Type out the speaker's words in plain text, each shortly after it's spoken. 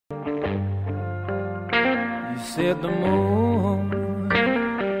said the moon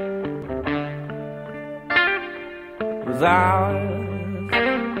was ours.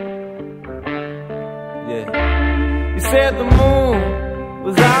 Yeah, he said the moon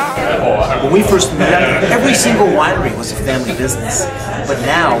was ours. When we first met, every single winery was a family business. But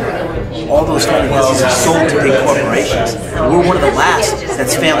now, all those family businesses are sold to big corporations. We're one of the last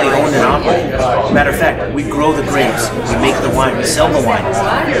that's family owned and operated. Matter of fact, we grow the grapes, we make the wine, we sell the wine.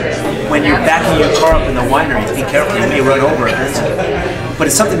 When you're backing your car up in the winery, be careful, you may run over a Benziger. But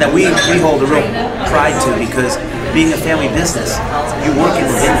it's something that we hold a real pride to, because being a family business, you work in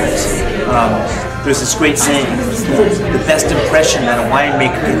the vineyards. There's this great saying, the best impression that a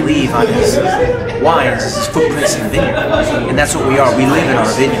winemaker can leave on his wines is his footprints in the vineyard. And that's what we are. We live in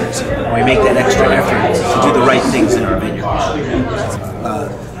our vineyards, and we make that extra effort to do the right things in our vineyards.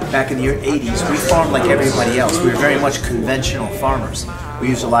 Back in the 80s, we farmed like everybody else. We were very much conventional farmers. We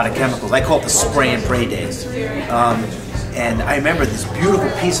used a lot of chemicals. I call it the spray and pray days. And I remember this beautiful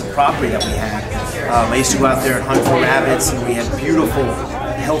piece of property that we had. I used to go out there and hunt for rabbits, and we had beautiful,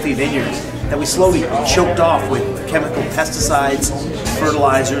 healthy vineyards that we slowly choked off with chemical pesticides,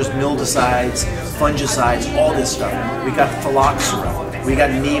 fertilizers, mildicides, fungicides, all this stuff. We got phylloxera, we got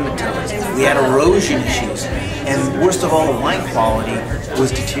nematodes, we had erosion issues, and worst of all, the wine quality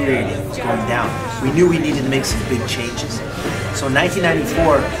was deteriorating, it was going down. We knew we needed to make some big changes. So in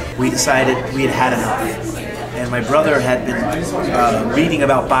 1994, we decided we had enough. And my brother had been reading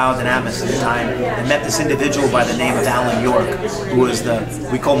about biodynamics at the time and met this individual by the name of Alan York, who was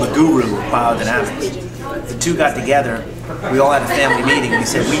we call him the guru of biodynamics. The two got together, we all had a family meeting, we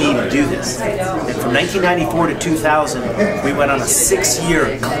said we need to do this. And from 1994 to 2000, we went on a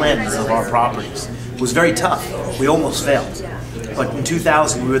 6-year cleanse of our properties. It was very tough, we almost failed. But in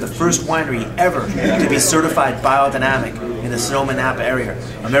 2000, we were the first winery ever to be certified biodynamic in the Sonoma-Napa area,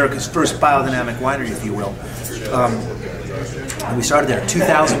 America's first biodynamic winery, if you will. And we started there. In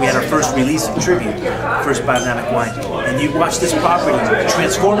 2000, we had our first release of Tribute, first biodynamic wine. And you watch this property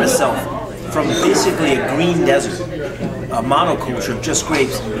transform itself from basically a green desert, a monoculture of just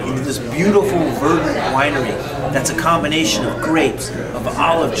grapes, into this beautiful, verdant winery that's a combination of grapes, of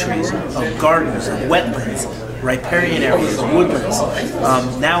olive trees, of gardens, of wetlands, riparian areas, woodlands.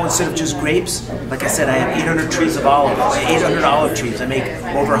 Now, instead of just grapes, like I said, I have 800 trees of olive, 800 olive trees. I make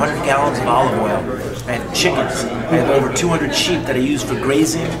over 100 gallons of olive oil. I have chickens. I have over 200 sheep that I use for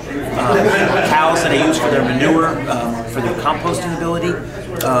grazing, cows that I use for their manure, for their composting ability.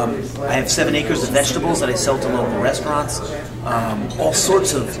 I have 7 acres of vegetables that I sell to local restaurants, all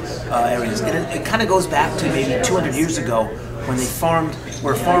sorts of areas. And it kind of goes back to maybe 200 years ago, when they farmed,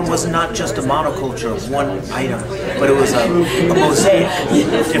 where a farm was not just a monoculture of one item, but it was a mosaic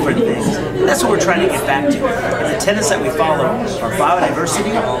of different things. And that's what we're trying to get back to. And the tenets that we follow are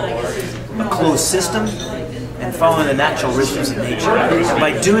biodiversity, a closed system, and following the natural rhythms of nature. And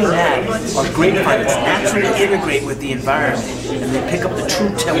by doing that, our grapevines naturally integrate with the environment, and they pick up the true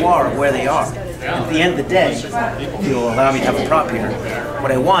terroir of where they are. At the end of the day, if you'll allow me to have a prop here,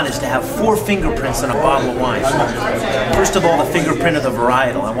 what I want is to have 4 fingerprints on a bottle of wine. First of all, the fingerprint of the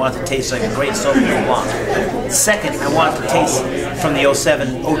varietal. I want it to taste like a great Sauvignon Blanc. Second, I want it to taste from the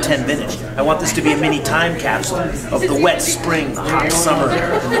 07, 010 vintage. I want this to be a mini time capsule of the wet spring, the hot summer,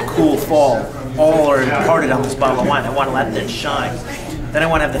 and the cool fall. All are imparted on this bottle of wine. I want to let that shine. Then I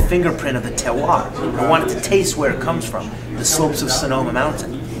want to have the fingerprint of the terroir. I want it to taste where it comes from, the slopes of Sonoma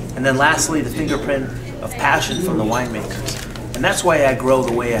Mountain. And then lastly, the fingerprint of passion from the winemakers. And that's why I grow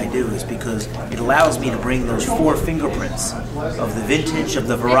the way I do, is because it allows me to bring those 4 fingerprints of the vintage, of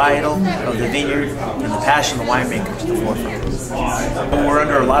the varietal, of the vineyard, and the passion of the winemaker to the forefront. We're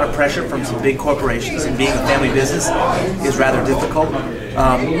under a lot of pressure from some big corporations, and being a family business is rather difficult.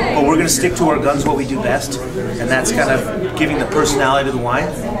 But we're going to stick to our guns, what we do best, and that's kind of giving the personality to the wine,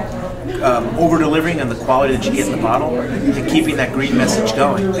 over-delivering on the quality that you get in the bottle, and keeping that green message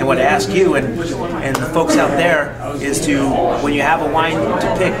going. And what I ask you and the folks out there is to, when you have a wine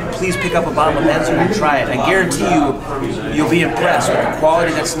to pick, please pick up a bottle of Benziger and try it. I guarantee you'll be impressed with the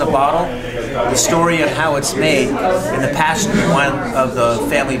quality that's in the bottle, the story of how it's made, and the passion of the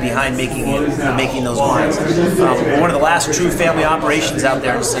family behind making those wines. We're one of the last true family operations out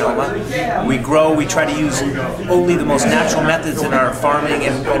there in Sonoma. We grow, we try to use only the most natural methods in our farming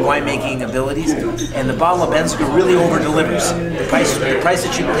and winemaking abilities, and the bottle of Benziger really over-delivers. The price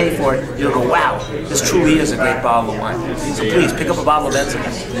that you pay for it, you'll go, wow, this truly is a great bottle of wine. So please, pick up a bottle of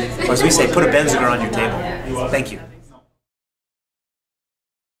Benziger. Or as we say, put a Benziger on your table. Thank you.